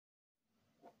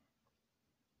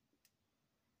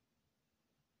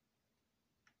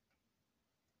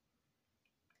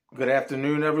Good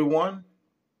afternoon, everyone.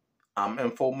 I'm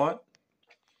InfoMut,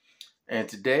 and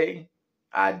today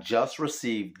I just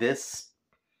received this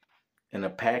in a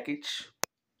package.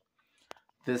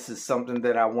 This is something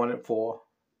that I wanted for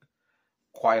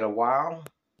quite a while.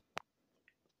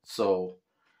 So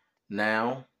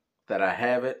now that I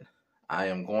have it, I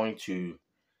am going to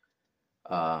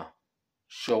uh,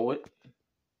 show it.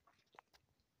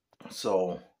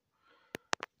 So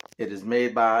it is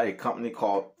made by a company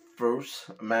called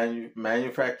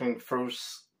Manufacturing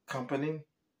First Company,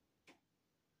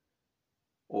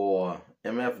 or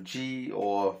MFG,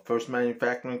 or First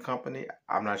Manufacturing Company.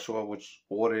 I'm not sure which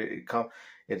order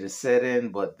it is set in,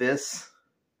 but this,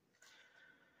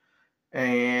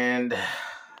 and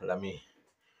let me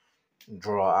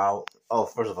draw out. Oh,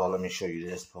 first of all, let me show you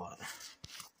this part.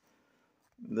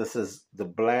 This is the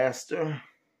blaster.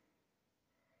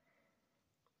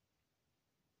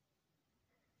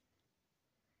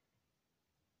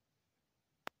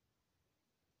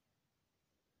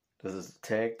 This is the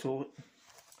tag to it.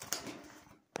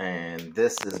 And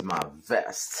this is my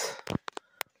vest.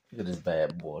 Look at this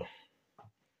bad boy.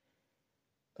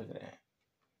 Look at that.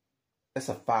 It's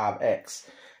a 5X.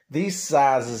 The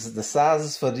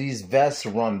sizes for these vests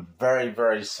run very,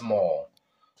 very small.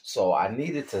 So I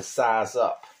needed to size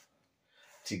up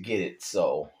to get it.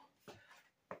 So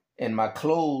in my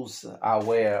clothes, I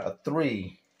wear a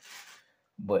 3.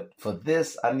 But for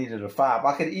this, I needed a 5.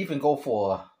 I could even go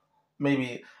for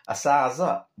maybe a size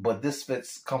up. But this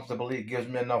fits comfortably. It gives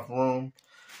me enough room.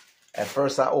 At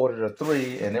first, I ordered a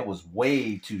 3, and it was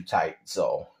way too tight.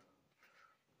 So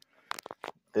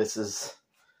this is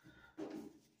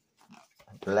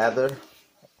leather.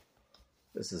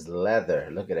 This is leather.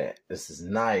 Look at that. This is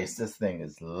nice. This thing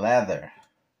is leather.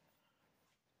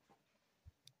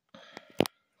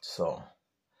 So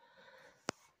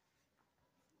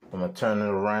I'm going to turn it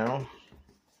around.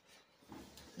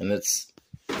 And it's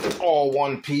all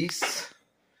one piece.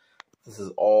 This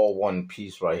is all one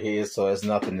piece right here. So there's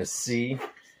nothing to see.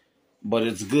 But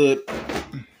it's good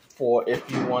for if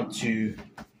you want to,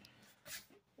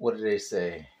 what do they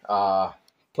say?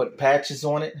 Put patches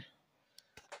on it.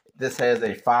 This has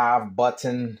a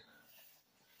 5-button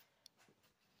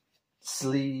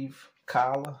sleeve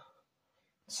collar.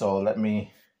 So let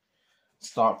me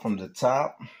start from the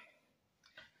top.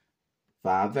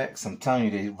 5X. I'm telling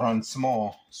you, they run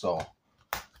small. So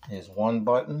here's 1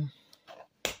 button,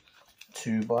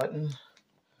 2 button,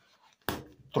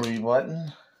 3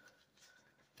 button,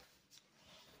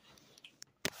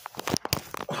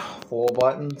 4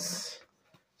 buttons,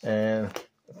 and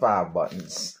 5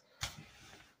 buttons.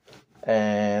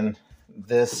 And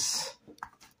this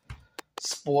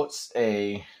sports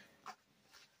a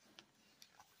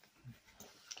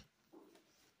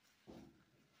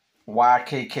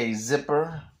YKK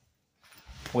zipper,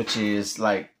 which is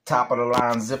like top of the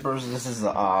line zippers. This is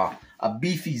a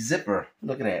beefy zipper.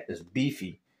 Look at that. It's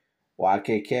beefy.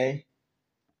 YKK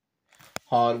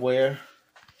hardware.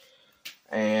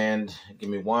 And give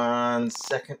me 1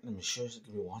 second. Let me show you.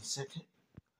 Give me 1 second.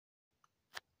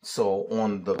 So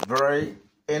on the very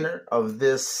inner of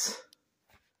this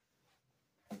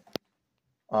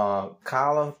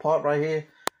collar part right here,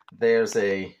 there's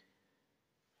a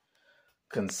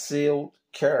concealed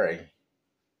carry.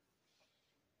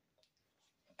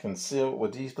 Concealed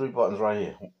with these 3 buttons right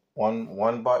here.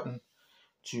 One button,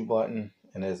 2 button,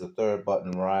 and there's a 3rd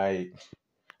button right.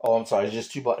 Oh, I'm sorry, it's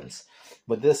just 2 buttons.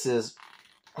 But this is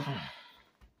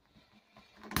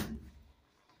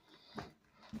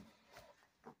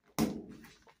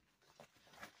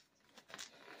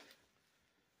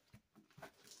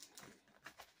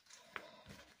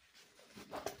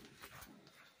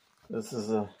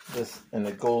this, and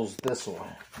it goes this way.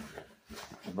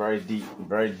 Very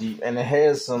deep, and it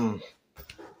has some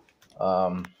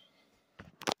kind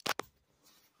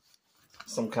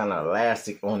of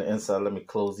elastic on the inside. Let me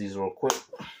close these real quick.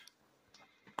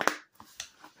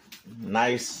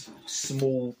 Nice,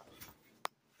 smooth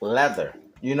leather.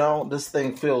 You know, this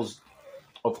thing feels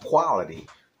of quality.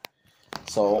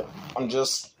 So I'm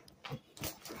just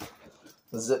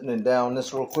zipping it down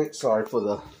this real quick. Sorry for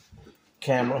the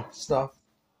camera stuff.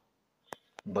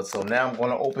 But so now I'm going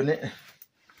to open it.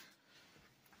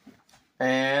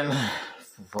 And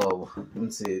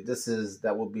let's see,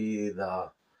 that will be the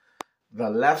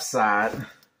left side.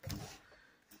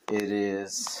 It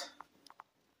is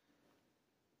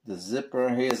the zipper.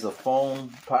 Here's the phone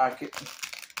pocket.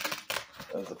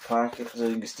 There's a pocket so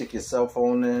you can stick your cell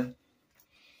phone in.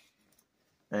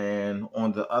 And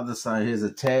on the other side, here's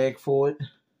a tag for it.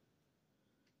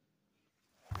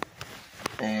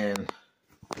 And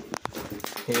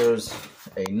here's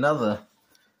another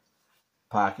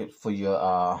pocket for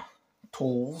your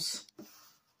tools.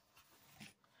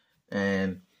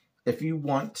 And if you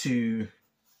want to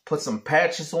put some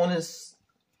patches on this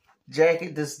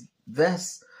jacket, this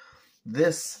vest,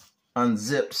 this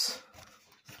unzips.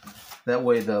 That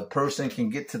way the person can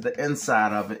get to the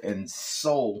inside of it and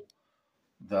sew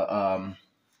the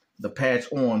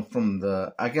patch on from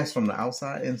the, I guess from the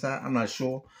outside, inside, I'm not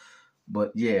sure.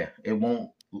 But yeah, it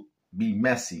won't be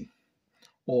messy.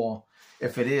 Or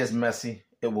if it is messy,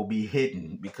 it will be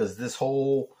hidden, because this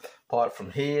whole part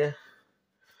from here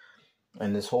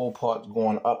and this whole part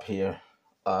going up here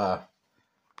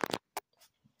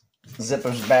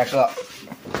zippers back up.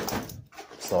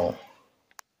 So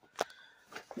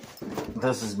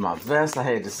this is my vest I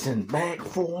had to send back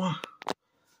for,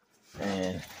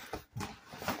 and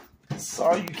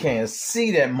sorry you can't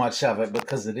see that much of it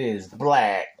because it is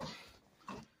black.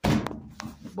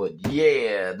 But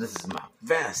yeah, this is my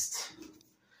vest.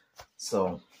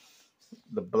 So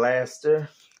the blaster,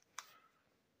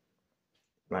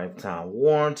 lifetime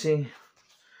warranty.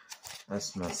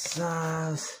 That's my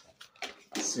size.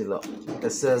 See, look,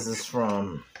 it says it's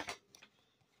from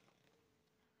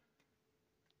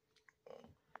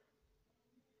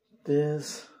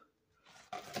this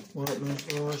weapons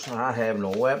force. I have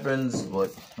no weapons,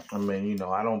 but I mean, you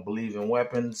know, I don't believe in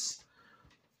weapons.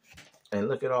 And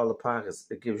look at all the pockets.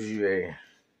 It gives you a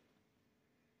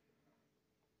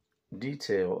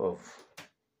detail of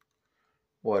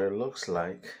what it looks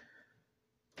like.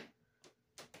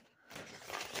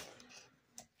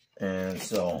 And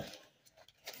so,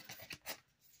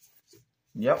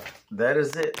 yep, that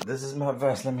is it. This is my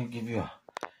vest. Let me give you a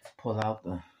pull out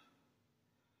the.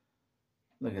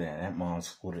 Look at that. That Mom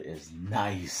Scooter is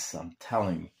nice. I'm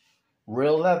telling you.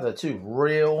 Real leather, too.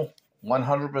 Real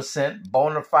 100%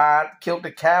 bona fide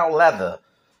Kilted Cow leather.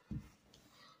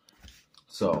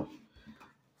 So,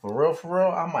 for real,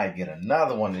 I might get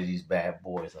another one of these bad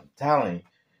boys. I'm telling you.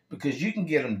 Because you can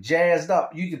get them jazzed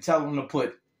up. You can tell them to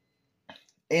put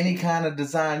any kind of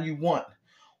design you want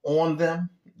on them.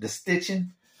 The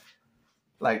stitching.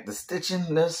 Like the stitching,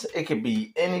 it could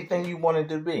be anything you want it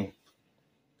to be.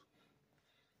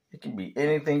 It can be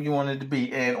anything you want it to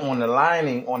be. And on the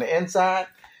lining, on the inside,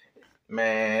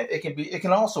 man, it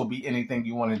can also be anything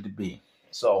you want it to be.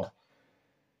 So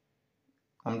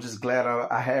I'm just glad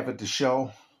I have it to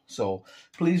show. So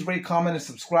please rate, comment, and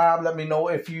subscribe. Let me know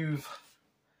if you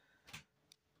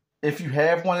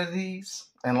have one of these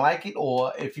and like it,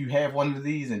 or if you have one of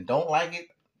these and don't like it.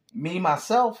 Me,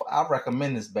 myself, I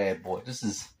recommend this bad boy. This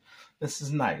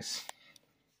is nice.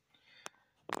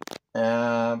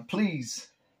 Please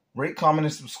rate, comment,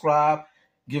 and subscribe.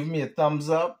 Give me a thumbs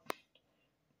up.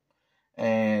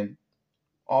 And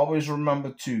always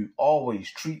remember to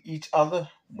always treat each other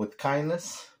with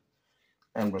kindness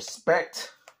and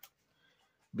respect,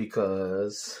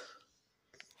 because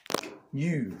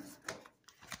you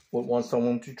would want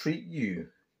someone to treat you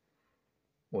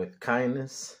with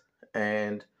kindness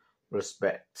and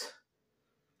respect.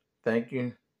 Thank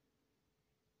you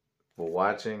for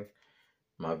watching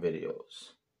my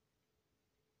videos.